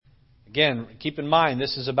Again, keep in mind,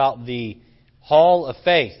 this is about the hall of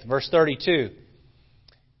faith. Verse 32.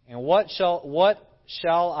 And what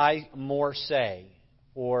shall I more say?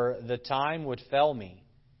 For the time would fail me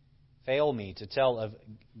to tell of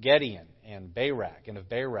Gideon and Barak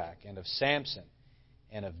and of Samson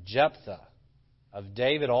and of Jephthah, of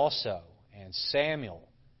David also, and Samuel,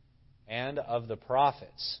 and of the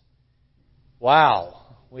prophets.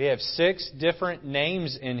 Wow. We have 6 different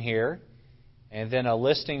names in here, and then a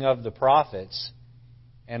listing of the prophets.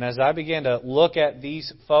 And as I began to look at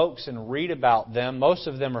these folks and read about them, most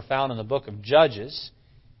of them are found in the book of Judges,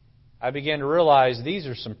 I began to realize these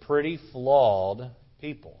are some pretty flawed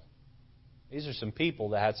people. These are some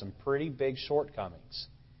people that had some pretty big shortcomings.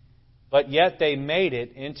 But yet they made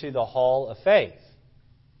it into the hall of faith.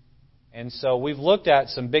 And so we've looked at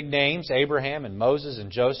some big names, Abraham and Moses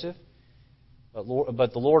and Joseph.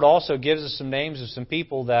 But the Lord also gives us some names of some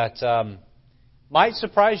people that might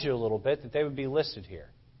surprise you a little bit that they would be listed here.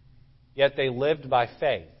 Yet they lived by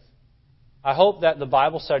faith. I hope that the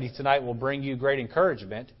Bible study tonight will bring you great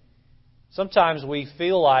encouragement. Sometimes we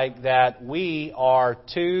feel like that we have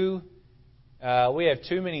too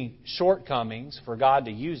many shortcomings for God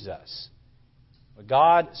to use us. But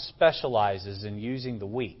God specializes in using the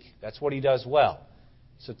weak. That's what He does well.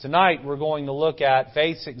 So tonight we're going to look at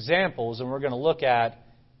faith's examples, and we're going to look at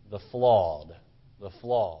the flawed. The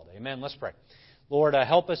flawed. Amen. Let's pray. Lord,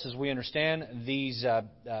 help us as we understand these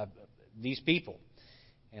people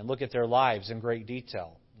and look at their lives in great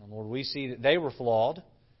detail. And Lord, we see that they were flawed.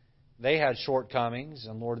 They had shortcomings,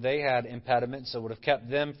 and Lord, they had impediments that would have kept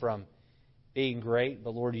them from being great.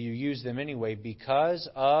 But Lord, you used them anyway because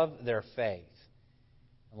of their faith.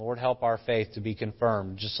 And Lord, help our faith to be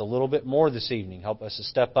confirmed just a little bit more this evening. Help us to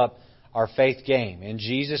step up our faith game. In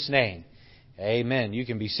Jesus' name, amen. You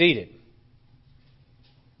can be seated.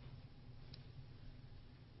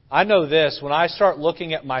 I know this, when I start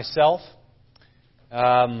looking at myself,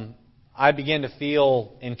 I begin to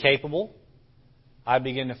feel incapable. I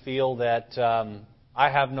begin to feel that I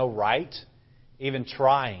have no right even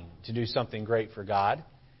trying to do something great for God.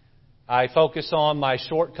 I focus on my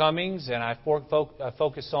shortcomings, and I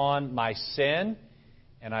focus on my sin,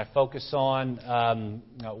 and I focus on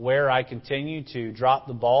where I continue to drop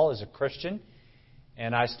the ball as a Christian.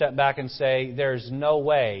 And I step back and say, there's no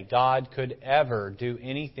way God could ever do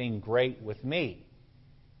anything great with me.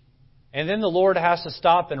 And then the Lord has to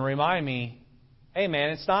stop and remind me, hey man,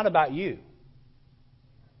 it's not about you.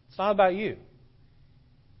 It's not about you.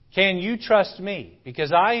 Can you trust me?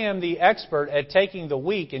 Because I am the expert at taking the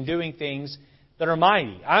weak and doing things that are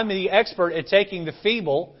mighty. I'm the expert at taking the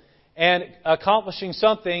feeble and accomplishing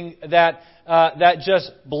something that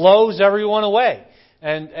just blows everyone away.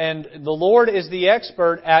 And the Lord is the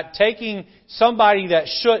expert at taking somebody that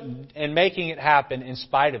shouldn't and making it happen in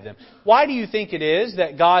spite of them. Why do you think it is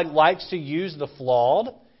that God likes to use the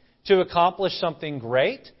flawed to accomplish something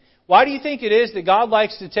great? Why do you think it is that God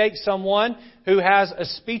likes to take someone who has a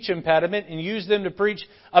speech impediment and use them to preach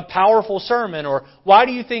a powerful sermon? Or why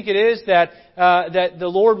do you think it is that the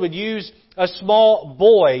Lord would use a small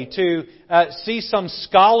boy to see some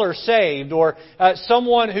scholar saved, or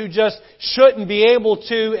someone who just shouldn't be able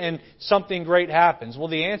to, and something great happens? Well,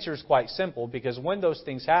 the answer is quite simple, because when those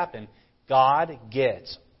things happen, God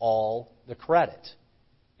gets all the credit.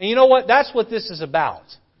 And you know what? That's what this is about.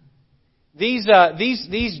 These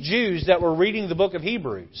Jews that were reading the book of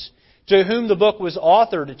Hebrews, to whom the book was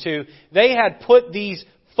authored to, they had put these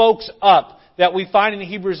folks up that we find in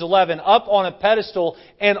Hebrews 11 up on a pedestal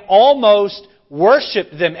and almost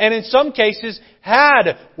worshipped them, and in some cases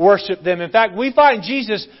had worshipped them. In fact, we find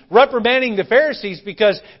Jesus reprimanding the Pharisees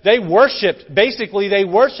because they worshipped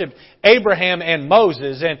Abraham and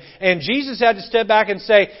Moses. And Jesus had to step back and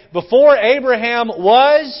say, before Abraham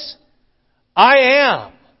was, I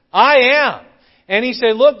am. I am. And He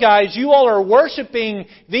said, look guys, you all are worshiping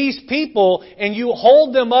these people and you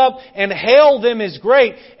hold them up and hail them as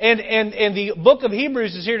great. And the book of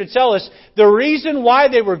Hebrews is here to tell us the reason why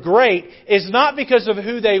they were great is not because of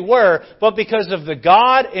who they were, but because of the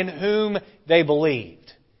God in whom they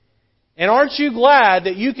believed. And aren't you glad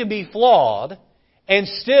that you can be flawed and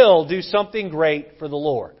still do something great for the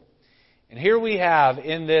Lord? And here we have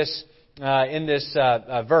in this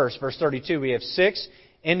verse, verse 32, we have 6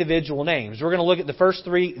 individual names. We're going to look at the first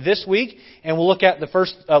 3 this week, and we'll look at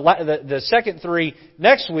the second 3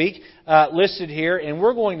 next week, listed here. And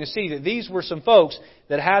we're going to see that these were some folks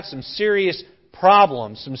that had some serious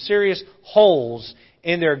problems, some serious holes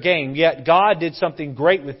in their game. Yet God did something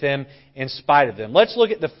great with them in spite of them. Let's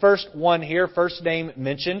look at the first one here, first name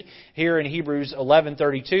mentioned here in Hebrews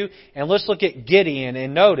 11:32, and let's look at Gideon.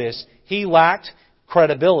 And notice he lacked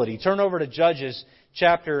credibility. Turn over to Judges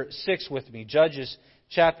chapter 6 with me. Judges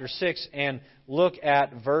chapter 6, and look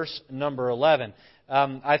at verse number 11.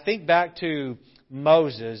 I think back to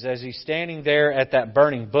Moses as he's standing there at that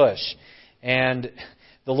burning bush. And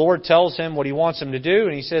the Lord tells him what He wants him to do,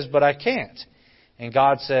 and he says, "But I can't." And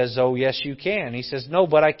God says, "Oh, yes, you can." He says, "No,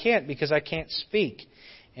 but I can't because I can't speak."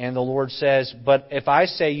 And the Lord says, "But if I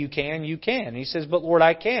say you can, you can." And he says, "But Lord,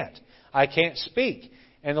 I can't. I can't speak."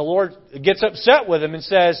 And the Lord gets upset with him and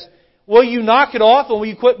says, "Will you knock it off and will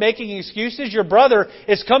you quit making excuses? Your brother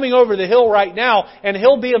is coming over the hill right now, and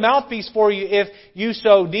he'll be a mouthpiece for you if you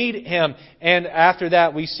so need him." And after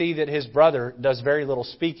that, we see that his brother does very little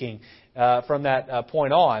speaking from that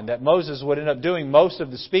point on, that Moses would end up doing most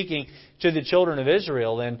of the speaking to the children of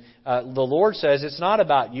Israel. And the Lord says, "It's not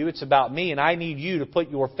about you, it's about me, and I need you to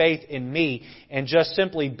put your faith in me and just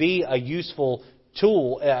simply be a useful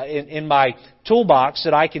tool in my toolbox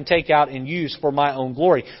that I can take out and use for my own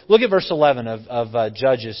glory." Look at verse 11 of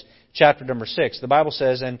Judges chapter number 6. The Bible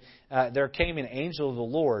says, "And there came an angel of the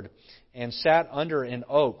Lord and sat under an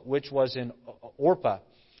oak, which was in Orpah,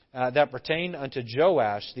 that pertained unto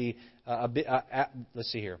Joash the..."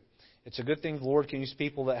 Let's see here. It's a good thing the Lord can use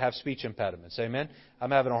people that have speech impediments. Amen?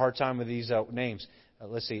 I'm having a hard time with these names.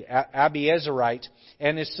 Let's see. Abiezerite,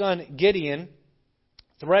 and his son Gideon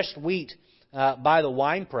threshed wheat by the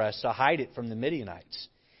winepress to hide it from the Midianites.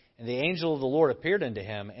 And the angel of the Lord appeared unto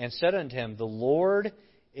him and said unto him, "The Lord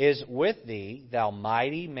is with thee, thou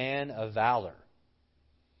mighty man of valor."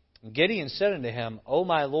 And Gideon said unto him, "O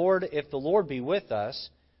my Lord, if the Lord be with us,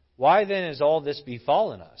 why then is all this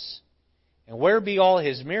befallen us? And where be all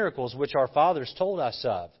His miracles which our fathers told us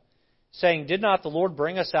of, saying, Did not the Lord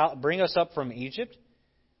bring us up from Egypt?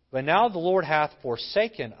 But now the Lord hath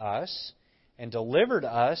forsaken us and delivered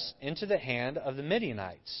us into the hand of the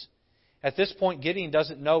Midianites." At this point, Gideon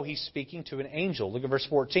doesn't know he's speaking to an angel. Look at verse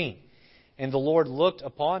 14. "And the Lord looked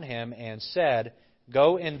upon him and said,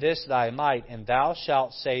 Go in this thy might, and thou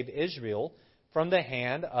shalt save Israel from the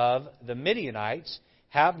hand of the Midianites.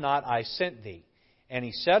 Have not I sent thee? And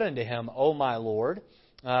he said unto him, O my Lord,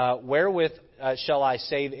 wherewith shall I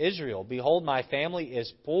save Israel? Behold, my family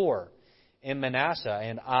is poor in Manasseh,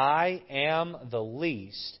 and I am the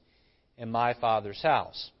least in my father's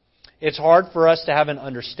house." It's hard for us to have an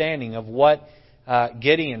understanding of what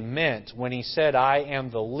Gideon meant when he said, "I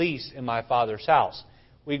am the least in my father's house."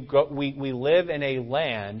 We live in a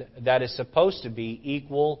land that is supposed to be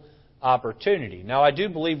equal opportunity. Now, I do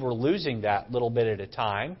believe we're losing that little bit at a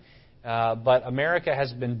time. But America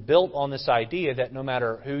has been built on this idea that no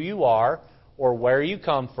matter who you are or where you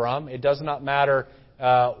come from, it does not matter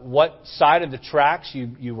what side of the tracks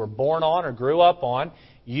you were born on or grew up on,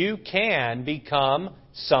 you can become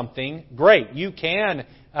something great. You can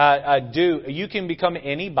become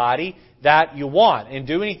anybody that you want and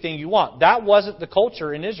do anything you want. That wasn't the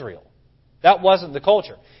culture in Israel. That wasn't the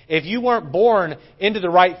culture. If you weren't born into the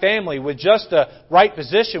right family with just the right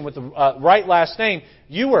position, with the right last name,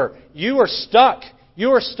 you were stuck. You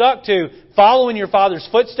were stuck to follow in your father's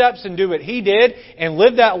footsteps and do what he did and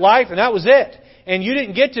live that life, and that was it. And you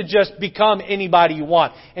didn't get to just become anybody you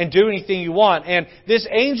want and do anything you want. And this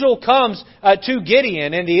angel comes to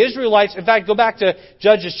Gideon and the Israelites. In fact, go back to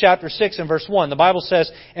Judges chapter 6 and verse 1. The Bible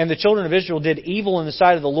says, "And the children of Israel did evil in the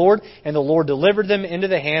sight of the Lord, and the Lord delivered them into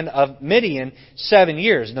the hand of Midian 7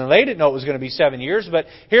 years." Now, they didn't know it was going to be 7 years, but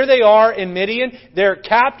here they are in Midian. They're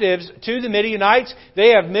captives to the Midianites. They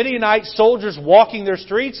have Midianite soldiers walking their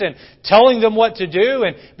streets and telling them what to do.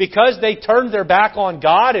 And because they turned their back on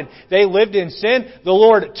God and they lived in sin, the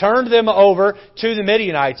Lord turned them over to the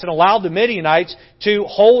Midianites and allowed the Midianites to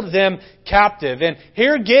hold them captive. And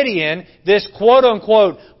here Gideon, this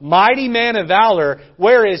quote-unquote mighty man of valor,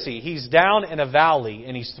 where is he? He's down in a valley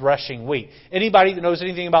and he's threshing wheat. Anybody that knows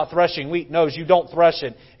anything about threshing wheat knows you don't thresh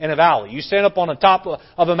it in a valley. You stand up on the top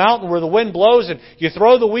of a mountain where the wind blows and you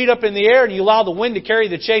throw the wheat up in the air and you allow the wind to carry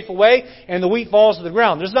the chaff away and the wheat falls to the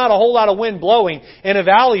ground. There's not a whole lot of wind blowing in a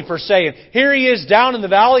valley per se. And here he is down in the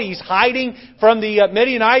valley. He's hiding from the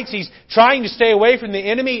Midianites. He's trying to stay away from the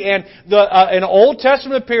enemy. And an Old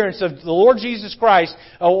Testament appearance of the Lord Jesus Christ,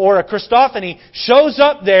 or a Christophany, shows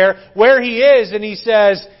up there where he is, and he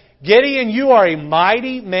says, "Gideon, you are a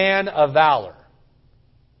mighty man of valor."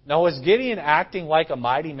 Now, was Gideon acting like a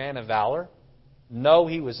mighty man of valor? No,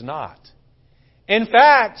 he was not. In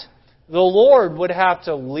fact, the Lord would have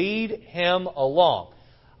to lead him along.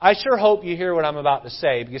 I sure hope you hear what I'm about to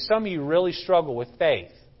say, because some of you really struggle with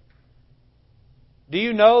faith. Do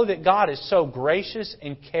you know that God is so gracious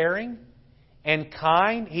and caring and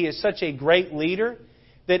kind? He is such a great leader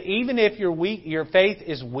that even if your faith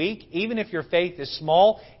is weak, even if your faith is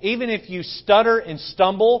small, even if you stutter and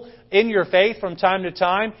stumble in your faith from time to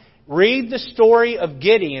time, read the story of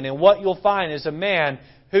Gideon, and what you'll find is a man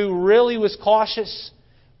who really was cautious.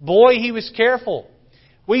 Boy, he was careful.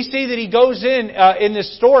 We see that he goes in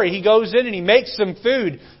this story, he goes in and he makes some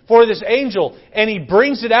food for this angel, and he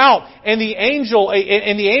brings it out, and the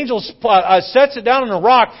angel sets it down on a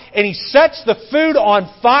rock, and he sets the food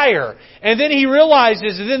on fire. And then he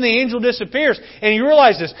realizes, and then the angel disappears, and he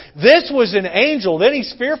realizes this was an angel. Then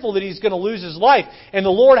he's fearful that he's going to lose his life, and the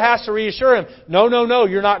Lord has to reassure him, no,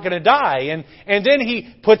 you're not going to die. And then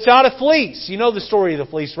he puts out a fleece. You know the story of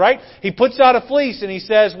the fleece, right? He puts out a fleece, and he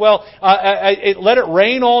says, let it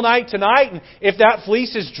rain all night tonight, and if that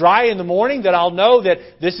fleece is dry in the morning, then I'll know that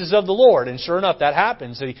this is of the Lord. And sure enough, that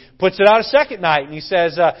happens. And he puts it out a second night, and he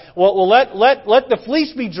says, let the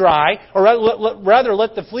fleece be dry, or rather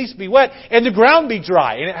let the fleece be wet, and the ground be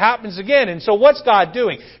dry. And it happens again. And so what's God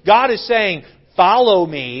doing? God is saying, follow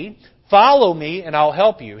me, and I'll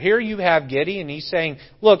help you. Here you have Gideon. He's saying,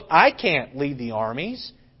 look, I can't lead the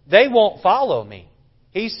armies. They won't follow me.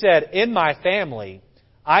 He said, in my family,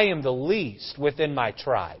 I am the least within my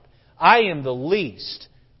tribe. I am the least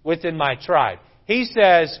within my tribe. He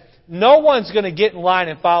says, no one's going to get in line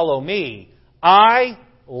and follow me. I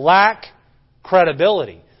lack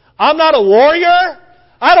credibility. I'm not a warrior.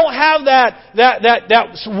 I don't have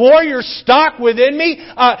that warrior stock within me.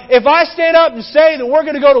 If I stand up and say that we're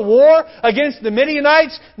going to go to war against the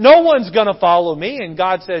Midianites, no one's going to follow me. And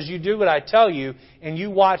God says, you do what I tell you, and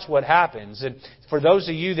you watch what happens. And for those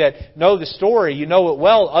of you that know the story, you know it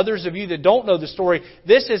well. Others of you that don't know the story,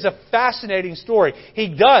 this is a fascinating story.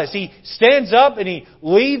 He does. He stands up and he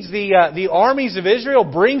leads the armies of Israel,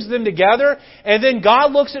 brings them together, and then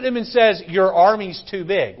God looks at him and says, your army's too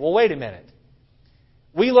big. Well, wait a minute.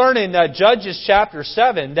 We learn in Judges chapter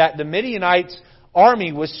 7 that the Midianites'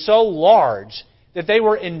 army was so large that they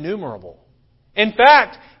were innumerable. In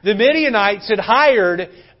fact, the Midianites had hired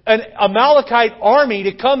an Amalekite army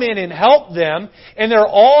to come in and help them, and they're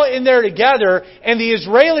all in there together, and the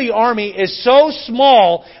Israeli army is so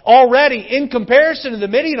small already in comparison to the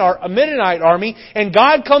Midianite army, and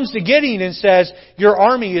God comes to Gideon and says, your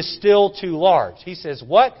army is still too large. He says,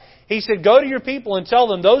 what? He said, go to your people and tell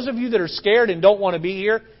them, those of you that are scared and don't want to be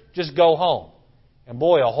here, just go home. And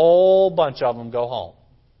boy, a whole bunch of them go home.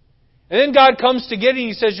 And then God comes to Gideon and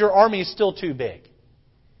He says, your army is still too big.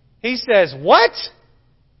 He says, what?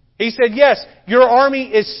 He said, yes, your army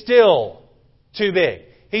is still too big.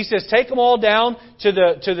 He says, take them all down to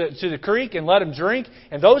the creek and let them drink.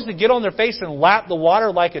 And those that get on their face and lap the water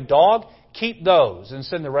like a dog, keep those and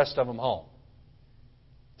send the rest of them home.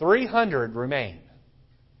 300 remain.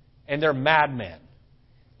 And they're madmen.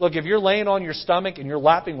 Look, if you're laying on your stomach and you're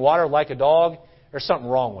lapping water like a dog, there's something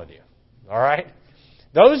wrong with you. All right?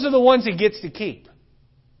 Those are the ones He gets to keep.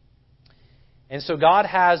 And so God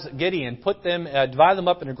has Gideon divide them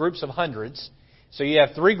up into groups of hundreds. So you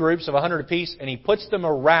have 3 groups of 100 apiece, and he puts them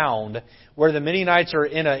around where the Midianites are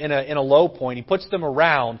in a low point. He puts them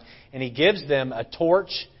around, and he gives them a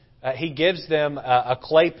torch. He gives them a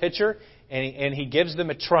clay pitcher, and he gives them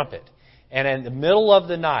a trumpet. And in the middle of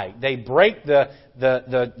the night, they break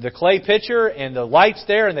the clay pitcher and the lights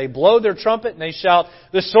there, and they blow their trumpet, and they shout,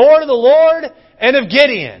 the sword of the Lord and of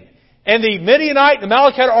Gideon. And the Midianite and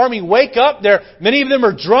Amalekite army wake up. Many of them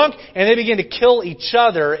are drunk, and they begin to kill each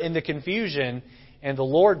other in the confusion, and the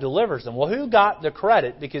Lord delivers them. Well, who got the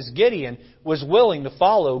credit? Because Gideon was willing to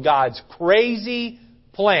follow God's crazy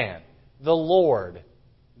plan. The Lord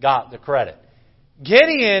got the credit.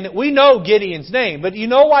 Gideon, we know Gideon's name, but you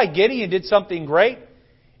know why Gideon did something great?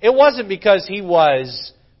 It wasn't because he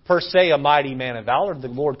was, per se, a mighty man of valor. The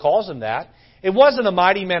Lord calls him that. It wasn't a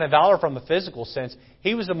mighty man of valor from a physical sense.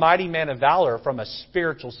 He was a mighty man of valor from a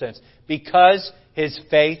spiritual sense because his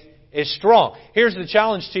faith is strong. Here's the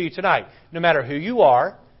challenge to you tonight. No matter who you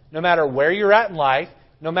are, no matter where you're at in life,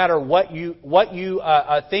 no matter what you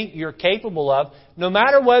think you're capable of, no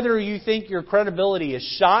matter whether you think your credibility is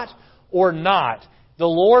shot or not, the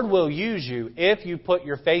Lord will use you if you put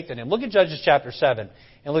your faith in Him. Look at Judges chapter 7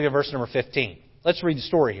 and look at verse number 15. Let's read the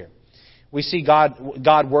story here. We see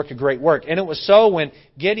God work a great work. And it was so when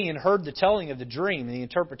Gideon heard the telling of the dream and the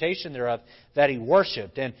interpretation thereof that he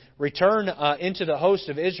worshipped and returned into the host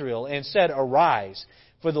of Israel and said, arise,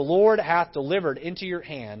 For the Lord hath delivered into your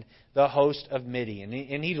hand the host of Midian.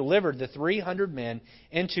 And he delivered the 300 men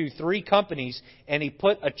into 3 companies, and he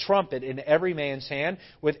put a trumpet in every man's hand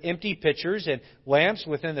with empty pitchers and lamps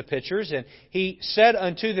within the pitchers. And he said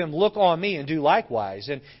unto them, Look on me, and do likewise.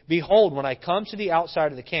 And behold, when I come to the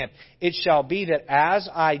outside of the camp, it shall be that as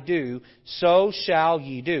I do, so shall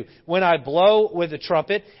ye do. When I blow with the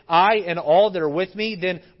trumpet, I and all that are with me,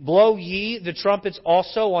 then blow ye the trumpets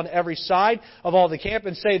also on every side of all the camp,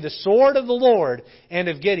 and say, The sword of the Lord and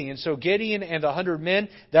of Gideon. So Gideon and the 100 men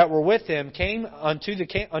that were with him came unto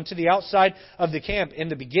the outside of the camp in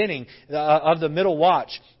the beginning of the middle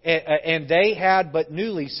watch. And they had but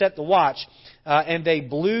newly set the watch. And they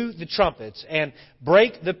blew the trumpets and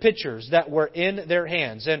brake the pitchers that were in their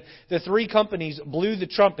hands. And the 3 companies blew the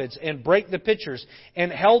trumpets and brake the pitchers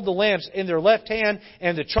and held the lamps in their left hand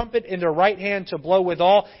and the trumpet in their right hand to blow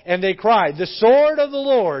withal. And they cried, The sword of the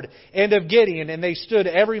Lord and of Gideon. And they stood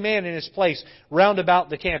every man in his place round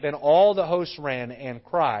about the camp. And all the host ran and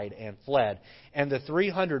cried and fled. And the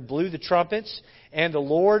 300 blew the trumpets, and the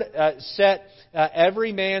Lord set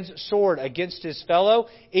every man's sword against his fellow,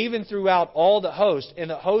 even throughout all the host. And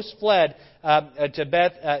the host fled to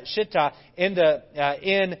Beth Shittah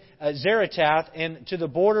in Zaretath, and to the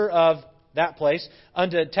border of that place,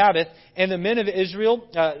 unto Tabith. And the men of Israel,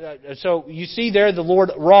 so you see there the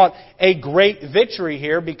Lord wrought a great victory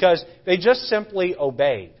here because they just simply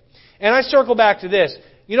obeyed. And I circle back to this.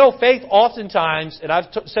 You know, faith oftentimes, and I've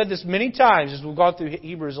said this many times as we've gone through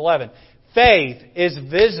Hebrews 11, faith is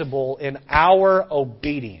visible in our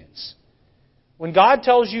obedience. When God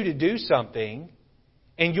tells you to do something,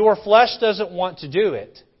 and your flesh doesn't want to do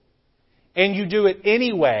it, and you do it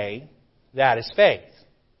anyway, that is faith.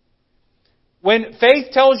 When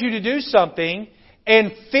faith tells you to do something,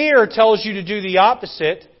 and fear tells you to do the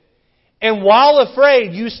opposite, and while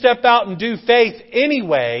afraid you step out and do faith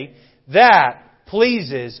anyway, that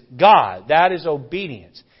pleases God. That is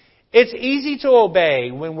obedience. It's easy to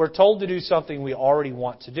obey when we're told to do something we already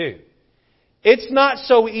want to do. It's not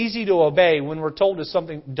so easy to obey when we're told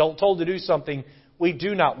to do something we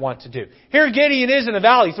do not want to do. Here Gideon is in the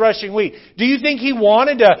valley threshing wheat. Do you think he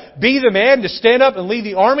wanted to be the man to stand up and lead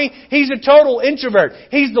the army? He's a total introvert.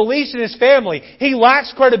 He's the least in his family. He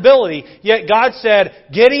lacks credibility. Yet God said,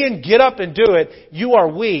 Gideon, get up and do it. You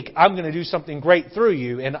are weak. I'm going to do something great through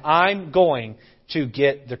you, and I'm going to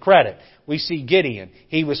get the credit. We see Gideon.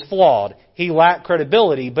 He was flawed. He lacked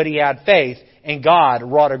credibility, but he had faith, and God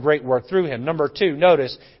wrought a great work through him. Number 2,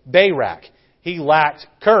 notice Barak. He lacked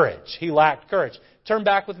courage. He lacked courage. Turn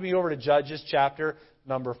back with me over to Judges chapter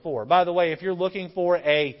number 4. By the way, if you're looking for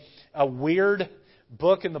a weird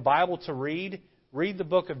book in the Bible to read the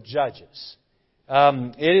book of Judges.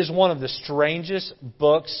 It is one of the strangest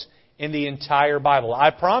books in the entire Bible.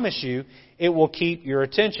 I promise you, it will keep your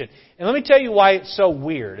attention. And let me tell you why it's so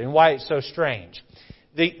weird and why it's so strange.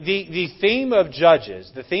 The theme of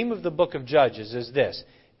Judges, the theme of the book of Judges is this.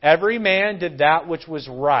 Every man did that which was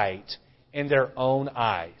right in their own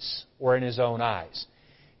eyes, or in his own eyes.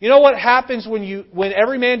 You know what happens when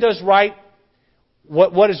every man does right,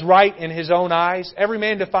 what is right in his own eyes? Every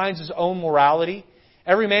man defines his own morality.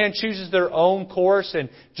 Every man chooses their own course and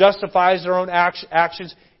justifies their own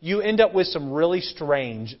actions. You end up with some really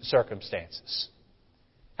strange circumstances.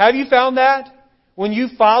 Have you found that? When you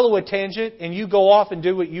follow a tangent and you go off and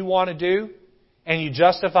do what you want to do and you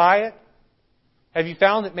justify it, have you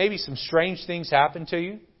found that maybe some strange things happen to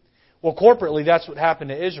you? Well, corporately, that's what happened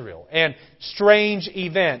to Israel. And strange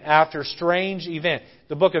event after strange event.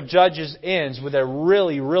 The book of Judges ends with a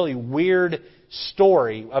really, really weird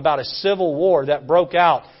story about a civil war that broke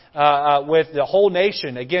out with the whole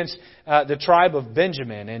nation against the tribe of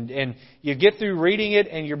Benjamin. And you get through reading it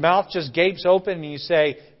and your mouth just gapes open and you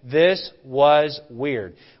say, this was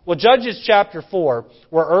weird. Well, Judges chapter 4,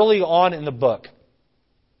 we're early on in the book.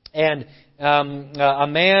 And a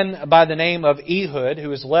man by the name of Ehud,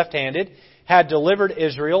 who is left-handed, had delivered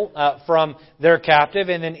Israel from their captive.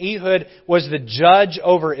 And then Ehud was the judge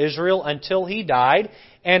over Israel until he died.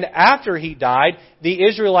 And after he died, the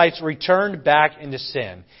Israelites returned back into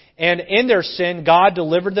sin. And in their sin, God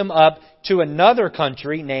delivered them up to another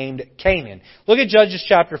country named Canaan. Look at Judges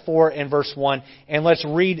chapter 4 and verse 1, and let's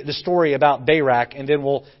read the story about Barak, and then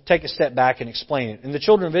we'll take a step back and explain it. And the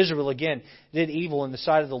children of Israel again did evil in the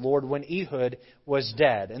sight of the Lord when Ehud was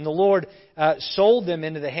dead. And the Lord sold them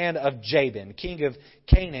into the hand of Jabin, king of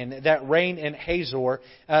Canaan, that reigned in Hazor,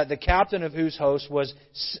 the captain of whose host was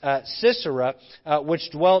Sisera, which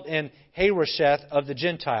which dwelt in Harosheth of the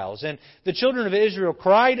Gentiles. And the children of Israel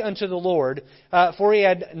cried unto the Lord, for he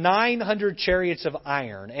had 900 chariots of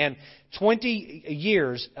iron, and 20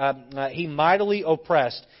 years he mightily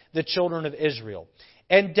oppressed the children of Israel.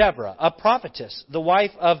 And Deborah, a prophetess, the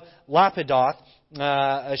wife of Lapidoth,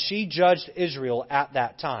 she judged Israel at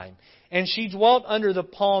that time. And she dwelt under the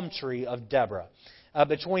palm tree of Deborah,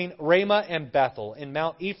 between Ramah and Bethel in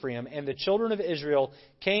Mount Ephraim. And the children of Israel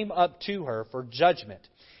came up to her for judgment.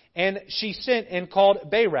 And she sent and called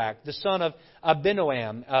Barak, the son of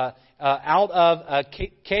Abinoam, out of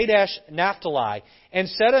Kadesh Naphtali, and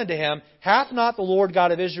said unto him, Hath not the Lord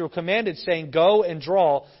God of Israel commanded, saying, Go and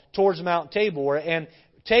draw towards Mount Tabor, and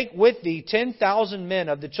take with thee 10,000 men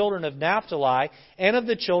of the children of Naphtali and of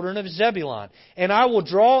the children of Zebulun. And I will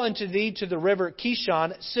draw unto thee to the river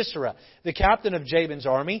Kishon Sisera, the captain of Jabin's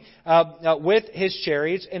army, with his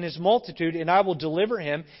chariots and his multitude, and I will deliver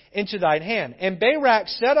him into thine hand. And Barak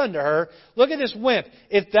said unto her, Look at this wimp.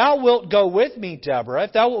 If thou wilt go with me, Deborah,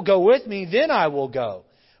 if thou wilt go with me, then I will go.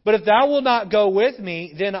 But if thou wilt not go with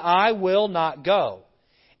me, then I will not go.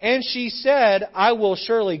 And she said, I will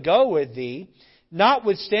surely go with thee.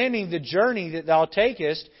 Notwithstanding the journey that thou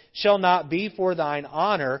takest shall not be for thine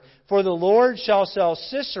honor, for the Lord shall sell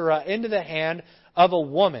Sisera into the hand of a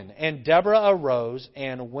woman. And Deborah arose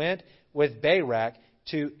and went with Barak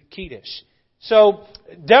to Kedesh. So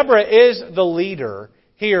Deborah is the leader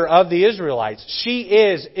here of the Israelites. She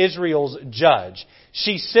is Israel's judge.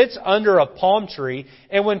 She sits under a palm tree,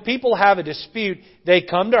 and when people have a dispute, they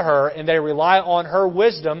come to her and they rely on her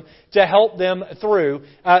wisdom to help them through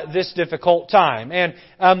this difficult time. And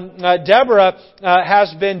Deborah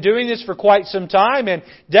has been doing this for quite some time, and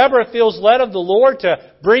Deborah feels led of the Lord to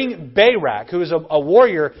bring Barak, who is a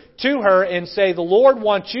warrior, to her and say, the Lord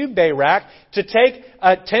wants you, Barak, to take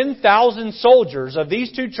 10,000 soldiers of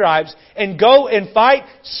these two tribes and go and fight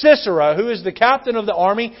Sisera, who is the captain of the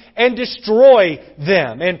army, and destroy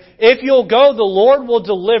them. And if you'll go, the Lord will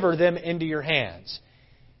deliver them into your hands.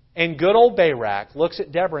 And good old Barak looks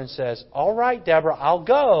at Deborah and says, All right, Deborah, I'll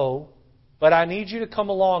go, but I need you to come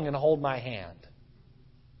along and hold my hand.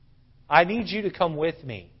 I need you to come with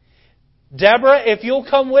me. Deborah, if you'll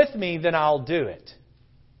come with me, then I'll do it.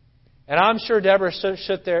 And I'm sure Deborah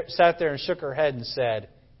sat there and shook her head and said,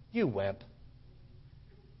 You wimp.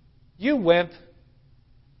 You wimp.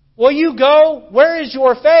 Will you go? Where is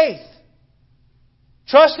your faith?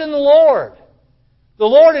 Trust in the Lord. The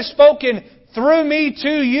Lord has spoken through me to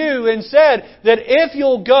you and said that if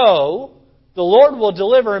you'll go, the Lord will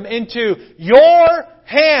deliver him into your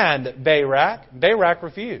hand, Barak. Barak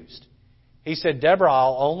refused. He said, Deborah,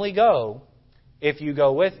 I'll only go if you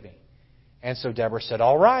go with me. And so Deborah said,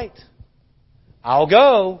 All right, I'll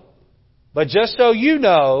go. But just so you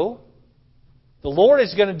know, the Lord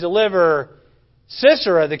is going to deliver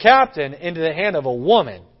Sisera, the captain, into the hand of a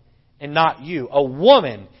woman and not you. A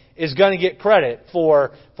woman is going to get credit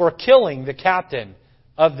for killing the captain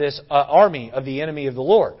of this army of the enemy of the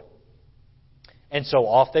Lord. And so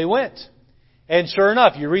off they went. And sure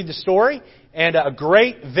enough, you read the story, and a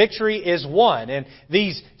great victory is won. And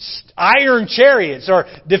these iron chariots are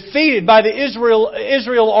defeated by the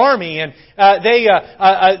Israel army, and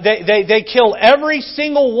they kill every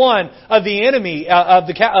single one of the enemy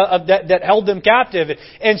that held them captive.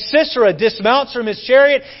 And Sisera dismounts from his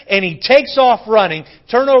chariot, and he takes off running.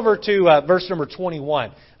 Turn over to verse number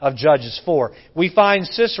 21 of Judges 4. We find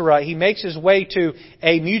Sisera, he makes his way to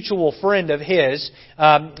a mutual friend of his,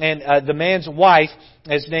 and the man's wife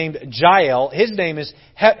is named Jael. His name is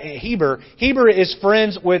Heber. Heber is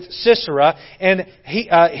friends with Sisera, and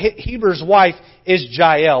Heber's wife is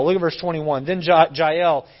Jael. Look at verse 21. Then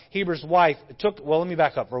Jael, Heber's wife, let me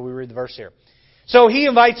back up before we read the verse here. So he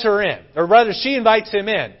invites her in, or rather she invites him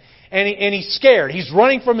in. And he's scared. He's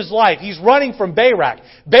running from his life. He's running from Barak.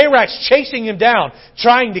 Barak's chasing him down,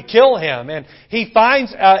 trying to kill him. And he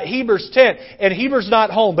finds Heber's tent, and Heber's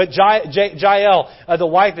not home, but Jael, the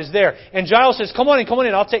wife, is there. And Jael says, come on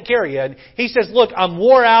in, I'll take care of you. And he says, look, I'm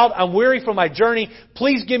wore out, I'm weary from my journey.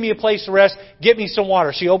 Please give me a place to rest. Get me some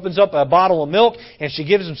water. She opens up a bottle of milk, and she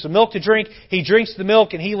gives him some milk to drink. He drinks the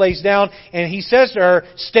milk, and he lays down, and he says to her,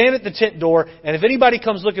 stand at the tent door, and if anybody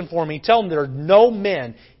comes looking for me, tell them there are no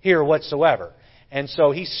men here whatsoever. And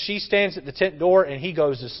so she stands at the tent door, and he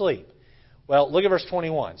goes to sleep. Well, look at verse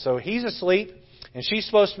 21. So he's asleep, and she's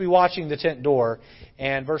supposed to be watching the tent door.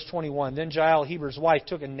 And verse 21, Then Jael, Heber's wife,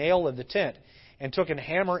 took a nail of the tent, and took a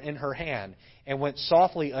hammer in her hand, and went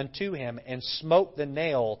softly unto him, and smote the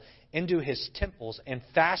nail into his temples, and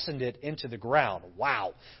fastened it into the ground.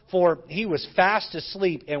 Wow! For he was fast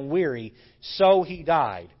asleep and weary, so he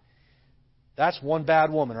died. That's one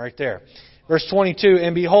bad woman right there. Verse 22,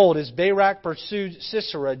 and behold, as Barak pursued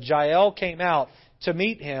Sisera, Jael came out to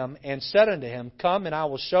meet him and said unto him, Come, and I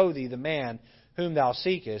will show thee the man whom thou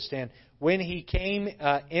seekest. And when he came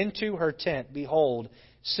into her tent, behold,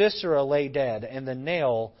 Sisera lay dead, and the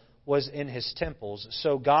nail was in his temples.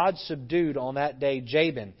 So God subdued on that day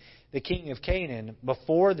Jabin, the king of Canaan,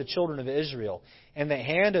 before the children of Israel. And the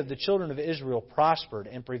hand of the children of Israel prospered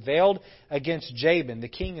and prevailed against Jabin, the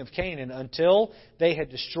king of Canaan, until they had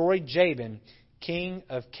destroyed Jabin, king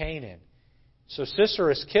of Canaan. So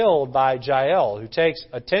Sisera is killed by Jael, who takes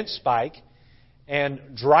a tent spike and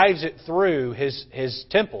drives it through his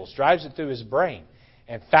temples, drives it through his brain,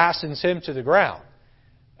 and fastens him to the ground.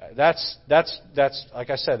 That's like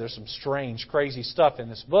I said, there's some strange, crazy stuff in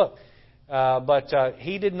this book. But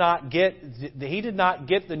he did not get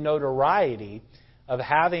the notoriety of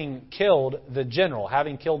having killed the general,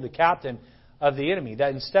 having killed the captain of the enemy.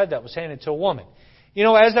 That instead, that was handed to a woman. You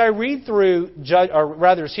know, as I read through,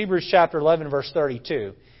 it's Hebrews chapter 11, verse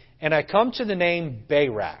 32, and I come to the name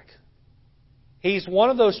Barak. He's one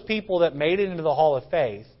of those people that made it into the Hall of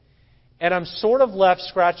Faith, and I'm sort of left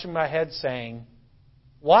scratching my head saying,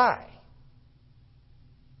 why?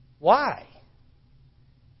 Why?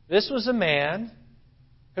 This was a man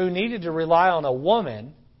who needed to rely on a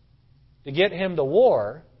woman to get him to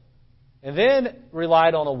war, and then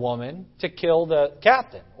relied on a woman to kill the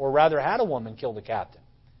captain, or rather had a woman kill the captain.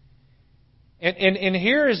 And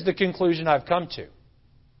here is the conclusion I've come to.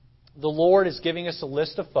 The Lord is giving us a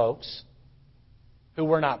list of folks who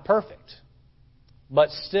were not perfect,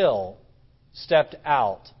 but still stepped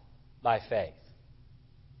out by faith.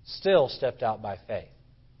 Still stepped out by faith.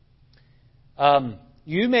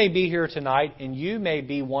 You may be here tonight, and you may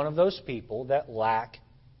be one of those people that lack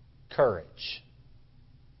courage.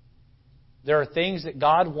 There are things that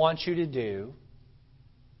God wants you to do,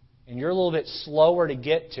 and you're a little bit slower to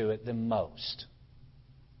get to it than most,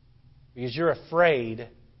 because you're afraid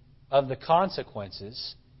of the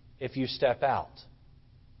consequences if you step out.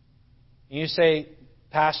 And you say,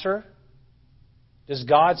 Pastor, does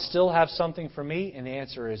God still have something for me? And the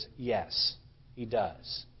answer is yes, He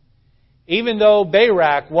does. Even though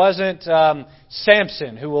Barak wasn't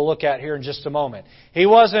Samson, who we'll look at here in just a moment. He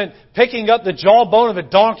wasn't picking up the jawbone of a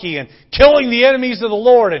donkey and killing the enemies of the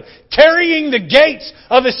Lord and carrying the gates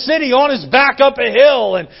of a city on his back up a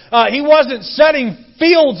hill. And he wasn't setting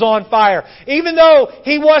fields on fire. Even though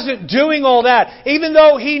he wasn't doing all that, even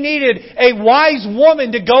though he needed a wise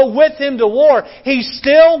woman to go with him to war, he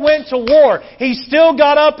still went to war. He still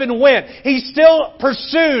got up and went. He still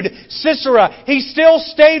pursued Sisera. He still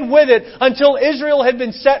stayed with it until Israel had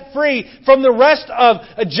been set free from the rest of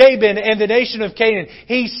Jabin and the nation of Canaan.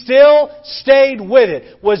 He still stayed with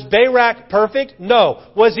it. Was Barak perfect?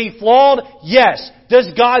 No. Was he flawed? Yes.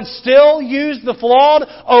 Does God still use the flawed?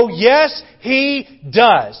 Oh, yes, He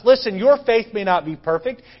does. Listen, your faith may not be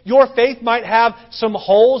perfect. Your faith might have some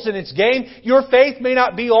holes in its game. Your faith may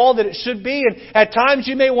not be all that it should be. And at times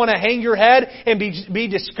you may want to hang your head and be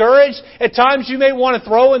discouraged. At times you may want to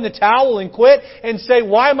throw in the towel and quit and say,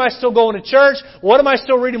 why am I still going to church? What am I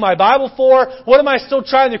still reading my Bible for? What am I still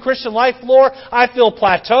trying the Christian life for? I feel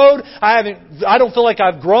plateaued. I don't feel like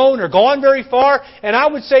I've grown or gone very far. And I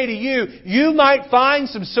would say to you, you might find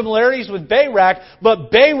some similarities with Barak,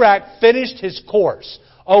 but Barak finished his course.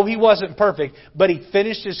 Oh, he wasn't perfect, but he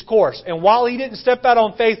finished his course. And while he didn't step out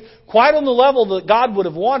on faith quite on the level that God would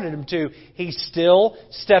have wanted him to, he still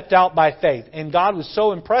stepped out by faith. And God was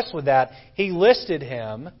so impressed with that, He listed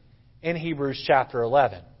him in Hebrews chapter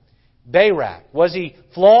 11. Barak, was he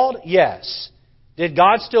flawed? Yes. Did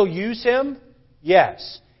God still use him?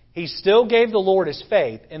 Yes. He still gave the Lord his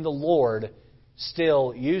faith, and the Lord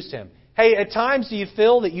still used him. Hey, at times do you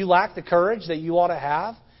feel that you lack the courage that you ought to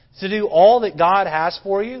have to do all that God has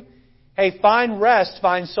for you? Hey, find rest,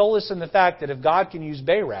 find solace in the fact that if God can use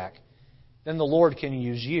Barak, then the Lord can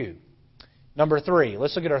use you. Number 3,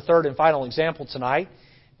 let's look at our third and final example tonight.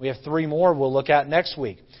 We have 3 more we'll look at next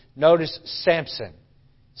week. Notice Samson.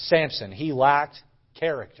 Samson, he lacked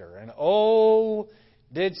character. And oh,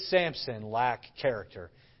 did Samson lack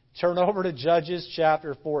character. Turn over to Judges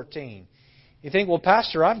chapter 14. You think, well,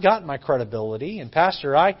 Pastor, I've got my credibility, and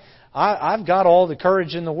Pastor, I've got all the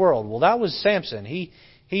courage in the world. Well, that was Samson.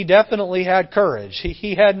 He definitely had courage.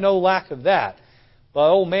 He had no lack of that.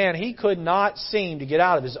 But, oh man, he could not seem to get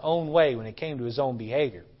out of his own way when it came to his own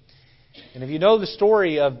behavior. And if you know the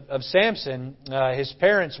story of Samson, his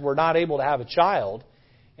parents were not able to have a child,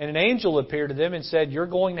 and an angel appeared to them and said, you're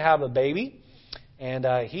going to have a baby, and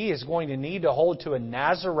he is going to need to hold to a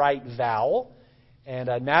Nazirite vow. And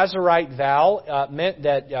a Nazirite vow meant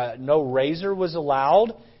that no razor was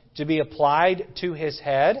allowed to be applied to his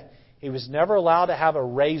head. He was never allowed to have a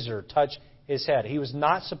razor touch his head. He was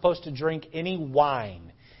not supposed to drink any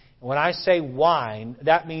wine. And when I say wine,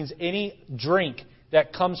 that means any drink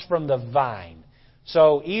that comes from the vine.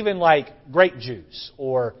 So even like grape juice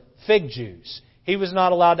or fig juice, he was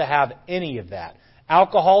not allowed to have any of that,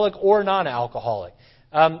 alcoholic or non-alcoholic.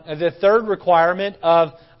 The third requirement of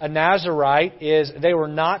a Nazirite is they were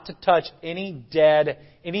not to touch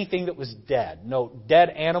anything that was dead. No dead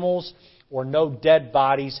animals or no dead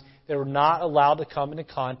bodies. They were not allowed to come into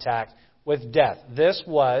contact with death. This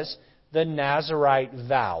was the Nazirite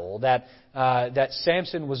vow that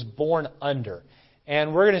Samson was born under.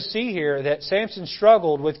 And we're going to see here that Samson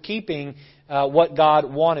struggled with keeping what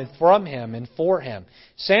God wanted from him and for him.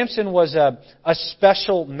 Samson was a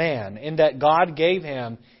special man in that God gave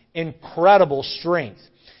him incredible strength.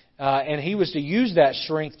 And he was to use that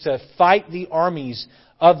strength to fight the armies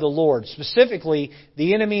of the Lord. Specifically,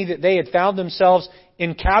 the enemy that they had found themselves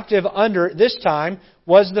in captive under this time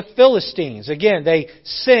was the Philistines. Again, they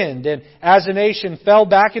sinned and as a nation fell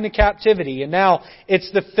back into captivity. And now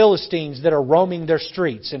it's the Philistines that are roaming their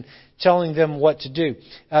streets and telling them what to do.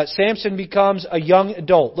 Samson becomes a young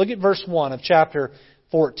adult. Look at verse 1 of chapter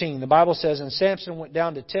 14. The Bible says, "And Samson went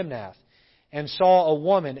down to Timnath and saw a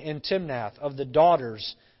woman in Timnath of the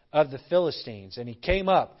daughters of the Philistines. And he came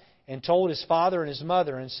up and told his father and his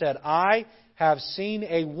mother and said, I have seen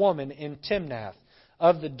a woman in Timnath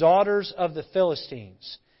of the daughters of the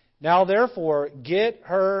Philistines. Now therefore get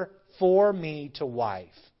her for me to wife.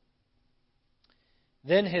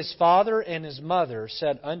 Then his father and his mother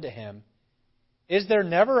said unto him, Is there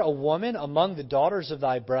never a woman among the daughters of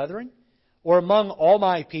thy brethren, or among all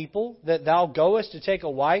my people, that thou goest to take a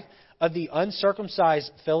wife of the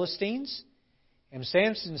uncircumcised Philistines? And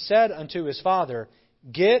Samson said unto his father,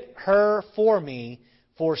 Get her for me,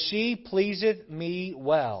 for she pleaseth me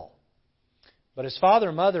well. But his father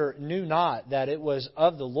and mother knew not that it was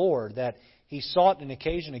of the Lord that he sought an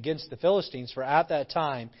occasion against the Philistines, for at that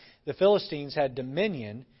time the Philistines had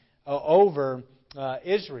dominion over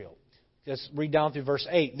Israel. Let's read down through verse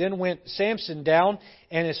 8. Then went Samson down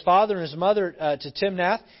and his father and his mother to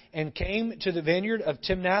Timnath, and came to the vineyard of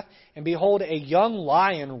Timnath, and behold, a young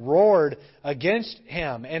lion roared against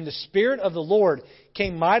him, and the Spirit of the Lord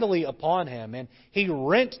came mightily upon him, and he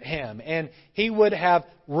rent him, and he would have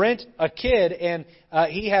rent a kid, and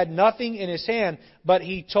he had nothing in his hand, but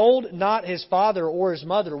he told not his father or his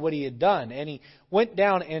mother what he had done. And he went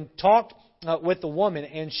down and talked with the woman,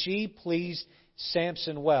 and she pleased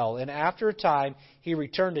Samson well. And after a time he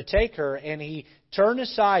returned to take her, and he turned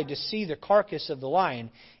aside to see the carcass of the lion,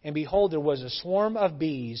 and behold, there was a swarm of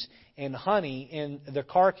bees and honey in the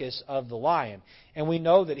carcass of the lion. And we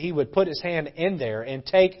know that he would put his hand in there and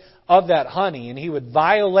take of that honey, and he would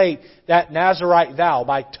violate that Nazirite vow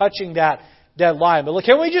by touching that dead lion. But look,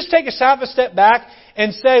 can we just take a half a step back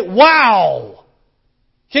and say, wow!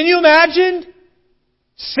 Can you imagine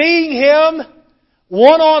seeing him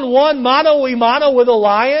one-on-one, mano-a-mano with a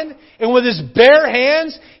lion, and with his bare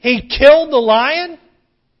hands, he killed the lion?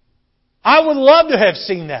 I would love to have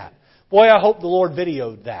seen that. Boy, I hope the Lord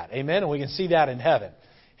videoed that. Amen? And we can see that in heaven.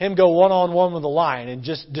 Him go one-on-one with a lion and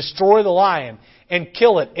just destroy the lion and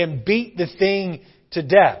kill it and beat the thing to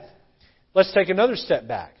death. Let's take another step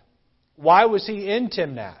back. Why was he in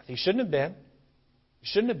Timnath? He shouldn't have been. He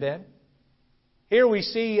shouldn't have been. Here we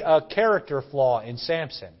see a character flaw in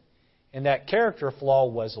Samson. And that character flaw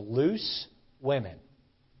was loose women.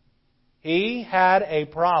 He had a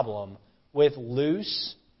problem with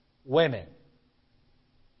loose women.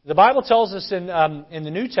 The Bible tells us in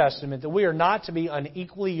the New Testament that we are not to be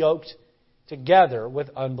unequally yoked together with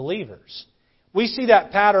unbelievers. We see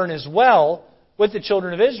that pattern as well with the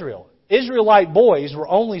children of Israel. Israelite boys were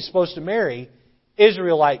only supposed to marry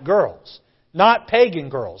Israelite girls, not pagan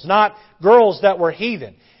girls, not girls that were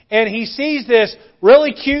heathen. And he sees this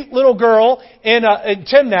really cute little girl in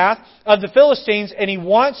Timnath of the Philistines, and he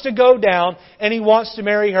wants to go down and he wants to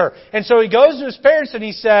marry her. And so he goes to his parents and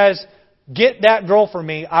he says, Get that girl for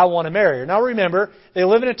me, I want to marry her. Now remember, they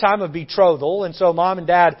live in a time of betrothal, and so mom and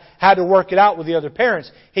dad had to work it out with the other parents.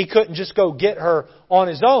 He couldn't just go get her on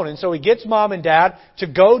his own. And so he gets mom and dad to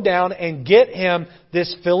go down and get him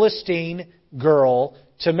this Philistine girl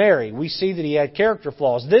to marry. We see that he had character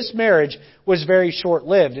flaws. This marriage was very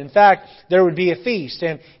short-lived. In fact, there would be a feast,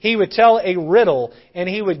 and he would tell a riddle, and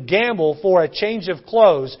he would gamble for a change of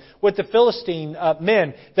clothes with the Philistine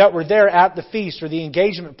men that were there at the feast or the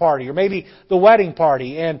engagement party or maybe the wedding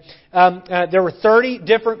party. And there were 30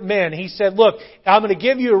 different men. He said, look, I'm going to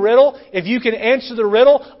give you a riddle. If you can answer the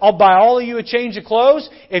riddle, I'll buy all of you a change of clothes.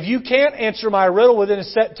 If you can't answer my riddle within a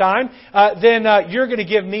set time, then you're going to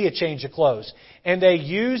give me a change of clothes. And they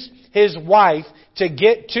used his wife to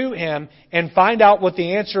get to him and find out what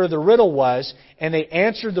the answer of the riddle was. And they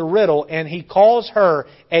answered the riddle, and he calls her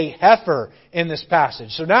a heifer in this passage.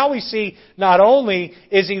 So now we see not only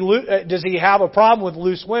does he have a problem with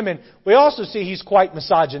loose women, we also see he's quite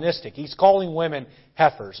misogynistic. He's calling women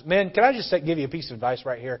heifers. Men, can I just give you a piece of advice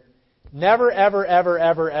right here? Never, ever, ever,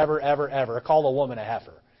 ever, ever, ever, ever call a woman a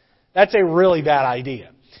heifer. That's a really bad idea.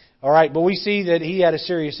 All right, but we see that he had a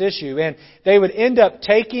serious issue, and they would end up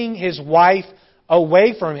taking his wife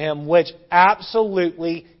away from him, which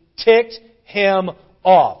absolutely ticked him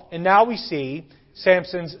off. And now we see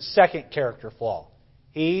Samson's second character flaw.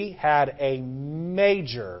 He had a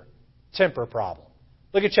major temper problem.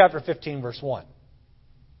 Look at chapter 15, verse 1.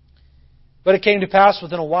 But it came to pass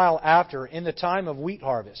within a while after, in the time of wheat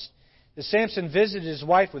harvest, that Samson visited his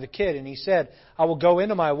wife with a kid, and he said, I will go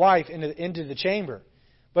into my wife into the chamber.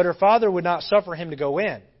 But her father would not suffer him to go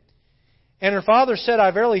in. And her father said,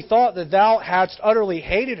 I verily thought that thou hadst utterly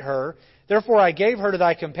hated her. Therefore I gave her to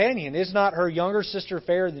thy companion. Is not her younger sister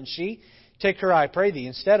fairer than she? Take her, I pray thee,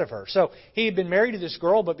 instead of her. So he had been married to this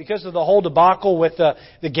girl, but because of the whole debacle with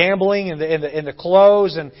the gambling and the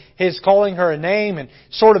clothes and his calling her a name and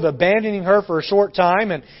sort of abandoning her for a short time,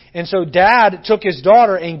 and so Dad took his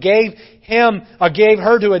daughter and gave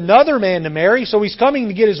her to another man to marry. So he's coming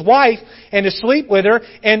to get his wife and to sleep with her,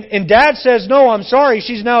 and Dad says, no, I'm sorry,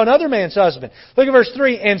 she's now another man's husband. Look at verse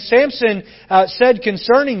 3. And Samson said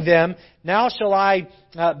concerning them, now shall I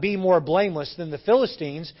be more blameless than the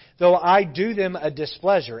Philistines, though I do them a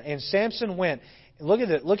displeasure. And Samson went, look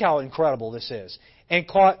at it, look how incredible this is, and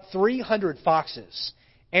caught 300 foxes,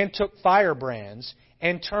 and took firebrands,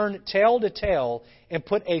 and turned tail to tail, and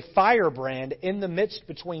put a firebrand in the midst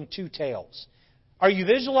between two tails. Are you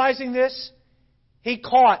visualizing this? He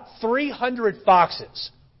caught 300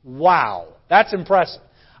 foxes. Wow, that's impressive.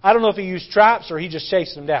 I don't know if he used traps or he just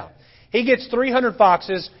chased them down. He gets 300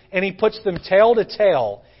 foxes and he puts them tail to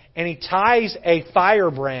tail and he ties a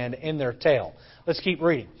firebrand in their tail. Let's keep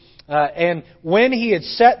reading. And when he had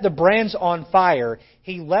set the brands on fire,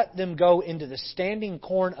 he let them go into the standing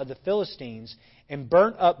corn of the Philistines and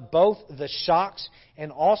burnt up both the shocks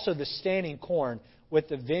and also the standing corn with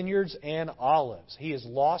the vineyards and olives. He has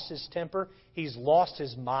lost his temper. He's lost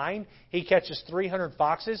his mind. He catches 300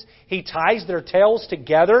 foxes. He ties their tails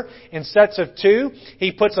together in sets of two.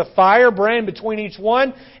 He puts a firebrand between each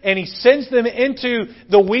one, and he sends them into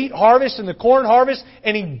the wheat harvest and the corn harvest,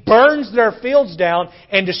 and he burns their fields down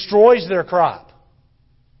and destroys their crop.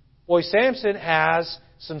 Boy, Samson has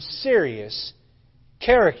some serious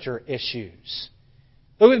character issues.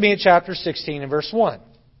 Look with me at chapter 16 and verse 1.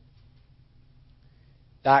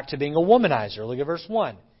 Back to being a womanizer. Look at verse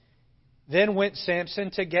 1. Then went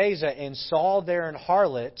Samson to Gaza and saw there an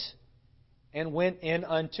harlot and went in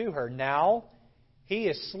unto her. Now he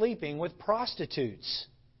is sleeping with prostitutes.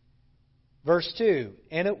 Verse 2.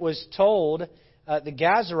 And it was told the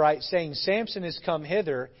Gazarites, saying, Samson is come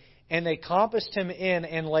hither. And they compassed him in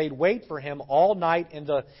and laid wait for him all night in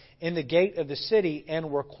the gate of the city,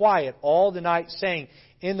 and were quiet all the night, saying,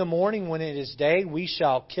 In the morning when it is day, we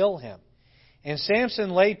shall kill him. And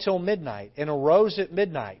Samson lay till midnight, and arose at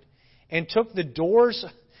midnight, and took the doors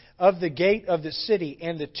of the gate of the city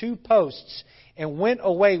and the two posts, and went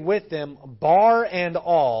away with them, bar and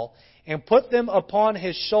all, and put them upon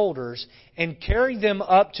his shoulders, and carried them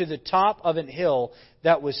up to the top of an hill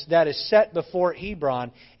that is set before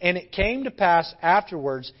Hebron. And it came to pass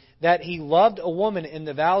afterwards that he loved a woman in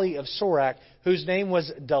the valley of Sorek, whose name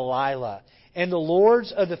was Delilah. And the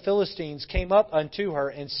lords of the Philistines came up unto her,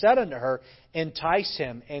 and said unto her, Entice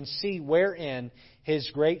him, and see wherein his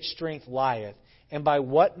great strength lieth, and by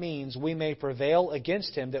what means we may prevail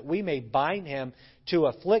against him, that we may bind him to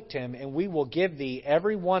afflict him, and we will give thee,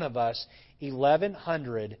 every one of us,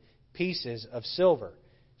 1,100 pieces of silver.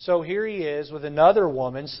 So here he is with another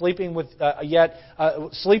woman, sleeping with this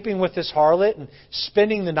harlot and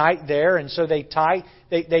spending the night there. And so they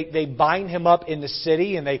bind him up in the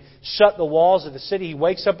city, and they shut the walls of the city. He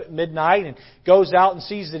wakes up at midnight and goes out and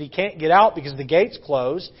sees that he can't get out because the gate's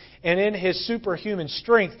closed. And in his superhuman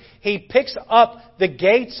strength, he picks up the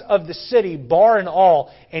gates of the city, bar and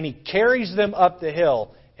all, and he carries them up the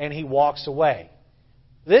hill, and he walks away.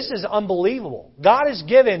 This is unbelievable. God has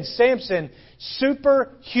given Samson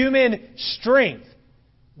superhuman strength,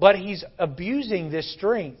 but he's abusing this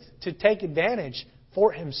strength to take advantage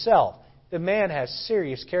for himself. The man has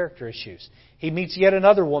serious character issues. He meets yet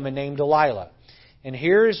another woman named Delilah. And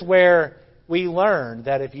here's where we learn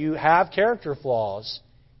that if you have character flaws,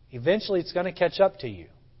 eventually it's going to catch up to you.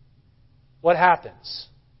 What happens?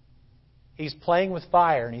 He's playing with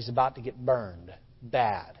fire and he's about to get burned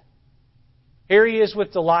bad. Here he is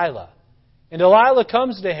with Delilah. And Delilah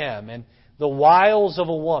comes to him and the wiles of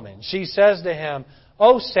a woman. She says to him,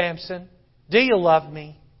 "Oh, Samson, do you love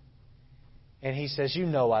me?" And he says, "You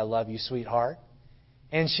know I love you, sweetheart."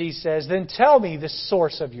 And she says, "Then tell me the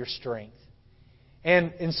source of your strength."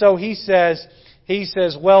 And so he says,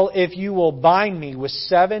 "Well, if you will bind me with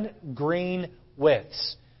 7 green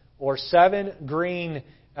withs," or 7 green,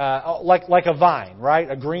 like a vine, right?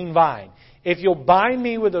 A green vine. "If you'll bind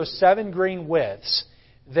me with those 7 green withs,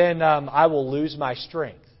 then I will lose my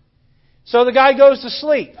strength." So the guy goes to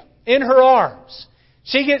sleep in her arms.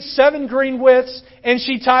 She gets 7 green withs and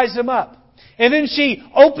she ties him up. And then she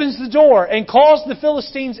opens the door and calls the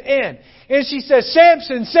Philistines in. And she says,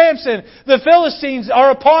 "Samson, Samson, the Philistines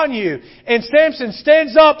are upon you." And Samson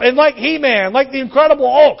stands up and like He-Man, like the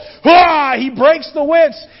Incredible Hulk, he breaks the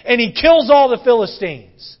withs and he kills all the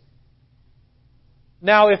Philistines.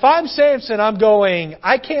 Now, if I'm Samson, I'm going,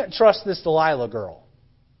 I can't trust this Delilah girl.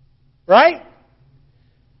 Right?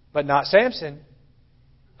 But not Samson.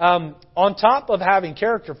 On top of having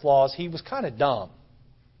character flaws, he was kind of dumb.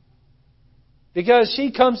 Because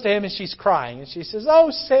she comes to him and she's crying. And she says, "Oh,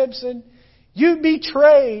 Samson, you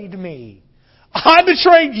betrayed me." "I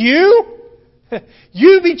betrayed you?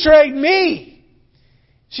 You betrayed me."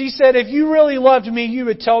 She said, "If you really loved me, you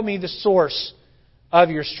would tell me the source of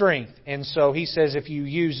your strength." And so he says, "If you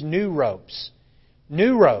use new ropes,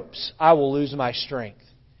 I will lose my strength."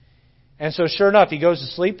 And so sure enough, he goes to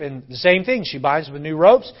sleep and the same thing. She binds him with new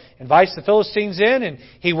ropes, invites the Philistines in, and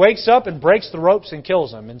he wakes up and breaks the ropes and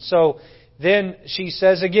kills them. And so then she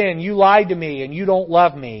says again, "You lied to me and you don't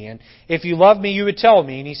love me. And if you loved me, you would tell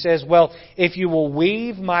me." And he says, "Well, if you will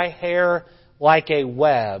weave my hair like a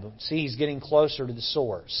web." See, he's getting closer to the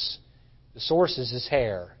source. The source is his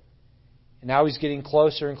hair. And now he's getting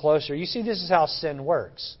closer and closer. You see, this is how sin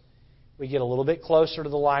works. We get a little bit closer to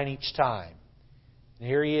the line each time. And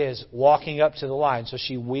here he is, walking up to the line. So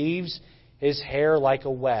she weaves his hair like a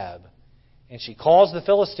web. And she calls the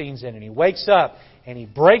Philistines in, and he wakes up, and he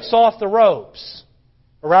breaks off the ropes.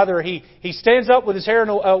 Or rather, he stands up with his hair in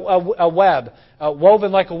a web,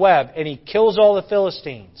 woven like a web, and he kills all the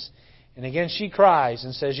Philistines. And again, she cries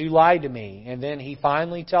and says, "You lied to me." And then he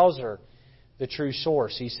finally tells her the true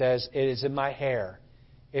source. He says, "It is in my hair.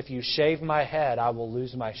 If you shave my head, I will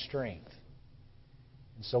lose my strength."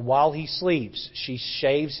 And so while he sleeps, she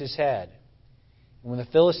shaves his head. And when the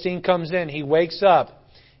Philistine comes in, he wakes up.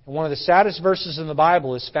 And one of the saddest verses in the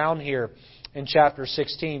Bible is found here in chapter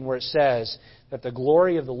 16, where it says that the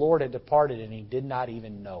glory of the Lord had departed and he did not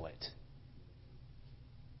even know it.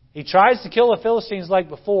 He tries to kill the Philistines like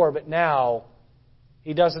before, but now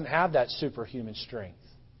he doesn't have that superhuman strength.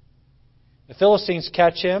 The Philistines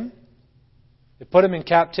catch him, they put him in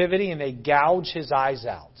captivity, and they gouge his eyes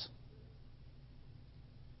out.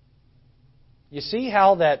 You see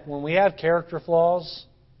how that when we have character flaws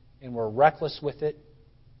and we're reckless with it,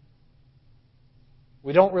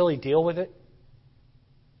 we don't really deal with it.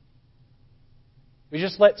 We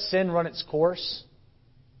just let sin run its course.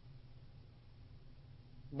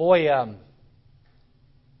 Boy,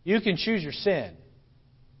 you can choose your sin.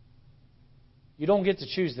 You don't get to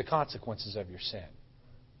choose the consequences of your sin.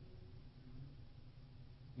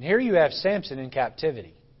 And here you have Samson in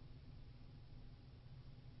captivity.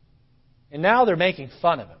 And now they're making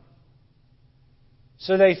fun of him.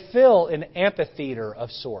 So they fill an amphitheater of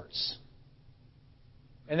sorts.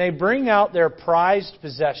 And they bring out their prized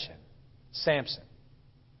possession, Samson.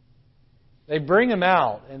 They bring him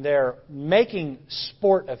out and they're making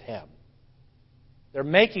sport of him. They're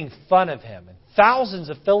making fun of him. And thousands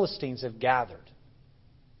of Philistines have gathered.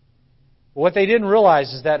 But what they didn't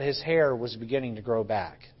realize is that his hair was beginning to grow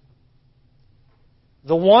back.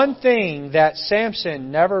 The one thing that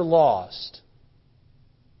Samson never lost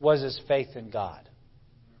was his faith in God.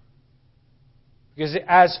 Because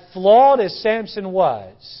as flawed as Samson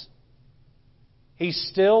was, he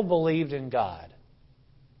still believed in God.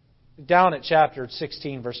 Down at chapter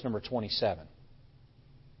 16, verse number 27.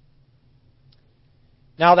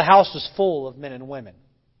 Now the house was full of men and women.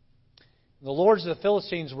 The lords of the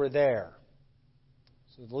Philistines were there.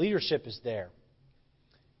 So the leadership is there.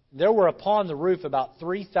 There were upon the roof about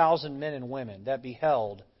 3,000 men and women that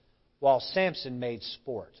beheld while Samson made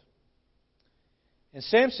sport. And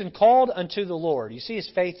Samson called unto the Lord. You see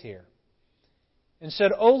his faith here. And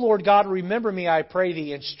said, O Lord God, remember me, I pray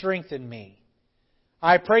Thee, and strengthen me.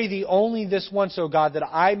 I pray Thee only this once, O God, that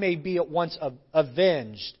I may be at once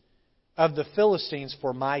avenged of the Philistines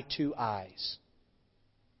for my 2 eyes.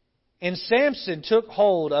 And Samson took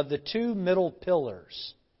hold of the 2 middle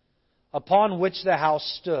pillars upon which the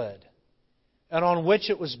house stood, and on which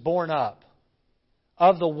it was borne up,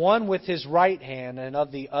 of the one with his right hand, and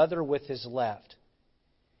of the other with his left.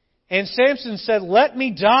 And Samson said, Let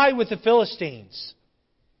me die with the Philistines.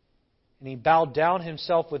 And he bowed down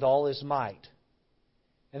himself with all his might.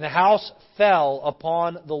 And the house fell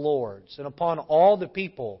upon the lords, and upon all the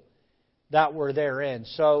people that were therein.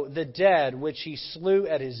 So the dead which he slew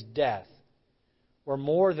at his death were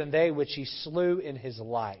more than they which he slew in his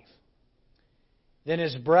life. Then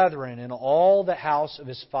his brethren and all the house of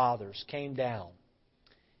his fathers came down,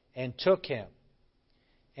 and took him,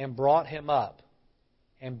 and brought him up,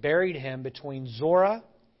 and buried him between Zorah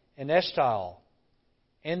and Eshtaol,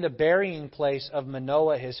 in the burying place of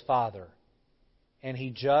Manoah his father. And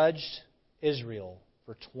he judged Israel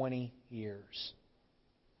for 20 years.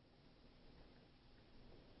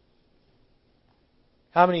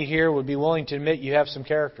 How many here would be willing to admit you have some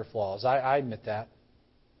character flaws? I admit that.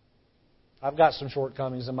 I've got some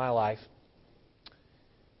shortcomings in my life.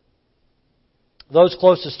 Those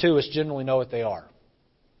closest to us generally know what they are.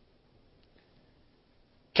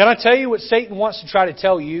 Can I tell you what Satan wants to try to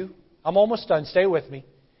tell you? I'm almost done. Stay with me.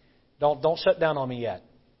 Don't shut down on me yet.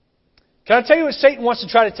 Can I tell you what Satan wants to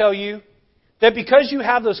try to tell you? That because you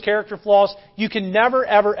have those character flaws, you can never,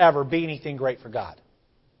 ever, ever be anything great for God.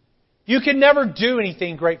 You can never do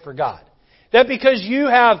anything great for God. That because you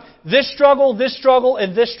have this struggle,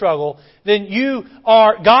 and this struggle, then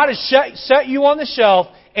God has set you on the shelf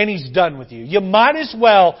and He's done with you. You might as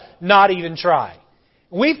well not even try.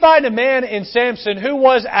 We find a man in Samson who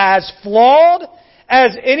was as flawed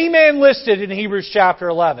as any man listed in Hebrews chapter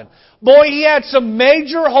 11. Boy, he had some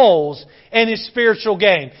major holes in his spiritual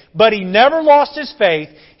game. But he never lost his faith.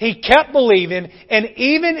 He kept believing. And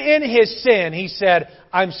even in his sin, he said,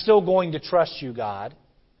 I'm still going to trust you, God.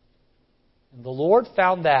 And the Lord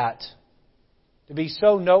found that to be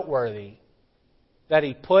so noteworthy that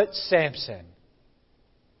He put Samson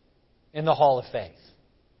in the Hall of Faith.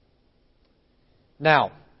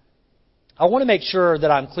 Now, I want to make sure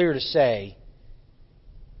that I'm clear to say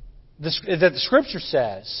that the Scripture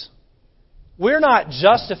says we're not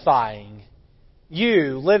justifying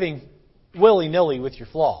you living willy-nilly with your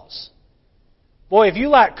flaws. Boy, if you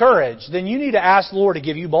lack courage, then you need to ask the Lord to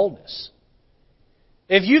give you boldness.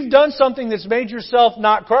 If you've done something that's made yourself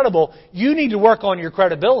not credible, you need to work on your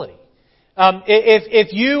credibility.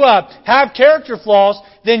 If you have character flaws,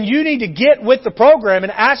 then you need to get with the program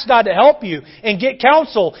and ask God to help you and get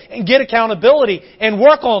counsel and get accountability and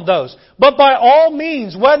work on those. But by all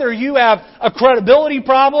means, whether you have a credibility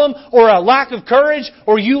problem or a lack of courage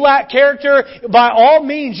or you lack character, by all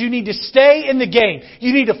means you need to stay in the game.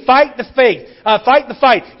 You need to fight the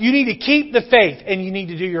fight. You need to keep the faith and you need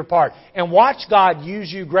to do your part. And watch God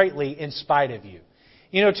use you greatly in spite of you.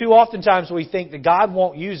 You know, too oftentimes we think that God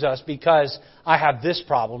won't use us because I have this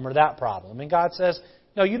problem or that problem. And God says,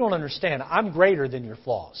 no, you don't understand. I'm greater than your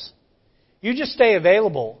flaws. You just stay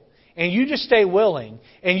available and you just stay willing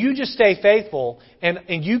and you just stay faithful and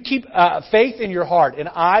you keep faith in your heart and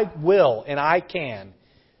I will and I can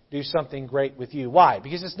do something great with you. Why?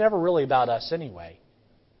 Because it's never really about us anyway.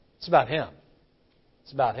 It's about Him.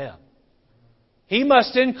 It's about Him. He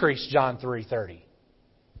must increase, John 3:30.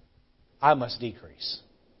 I must decrease.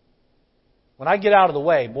 When I get out of the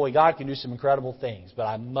way, boy, God can do some incredible things, but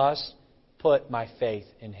I must put my faith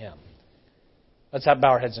in Him. Let's bow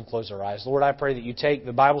our heads and close our eyes. Lord, I pray that you take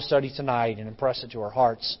the Bible study tonight and impress it to our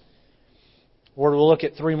hearts. Lord, we'll look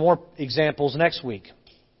at 3 more examples next week.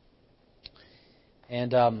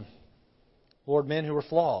 And, Lord, men who are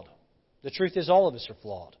flawed. The truth is all of us are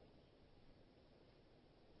flawed.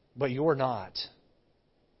 But you're not.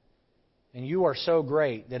 And you are so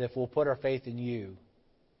great that if we'll put our faith in you,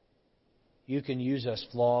 you can use us,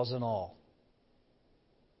 flaws and all.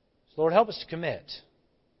 So Lord, help us to commit.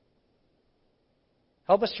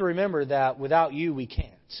 Help us to remember that without you, we can't.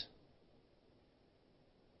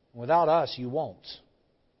 Without us, you won't.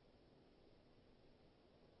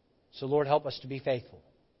 So Lord, help us to be faithful.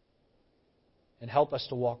 And help us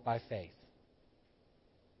to walk by faith.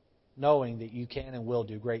 Knowing that you can and will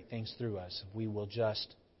do great things through us if we will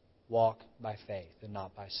just walk by faith and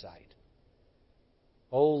not by sight.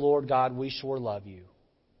 Oh, Lord God, we sure love you.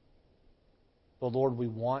 But, Lord, we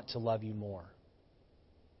want to love you more.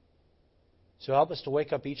 So help us to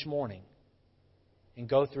wake up each morning and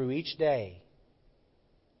go through each day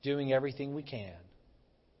doing everything we can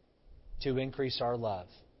to increase our love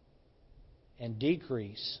and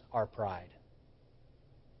decrease our pride.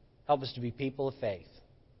 Help us to be people of faith.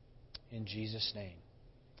 In Jesus' name,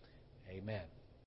 amen.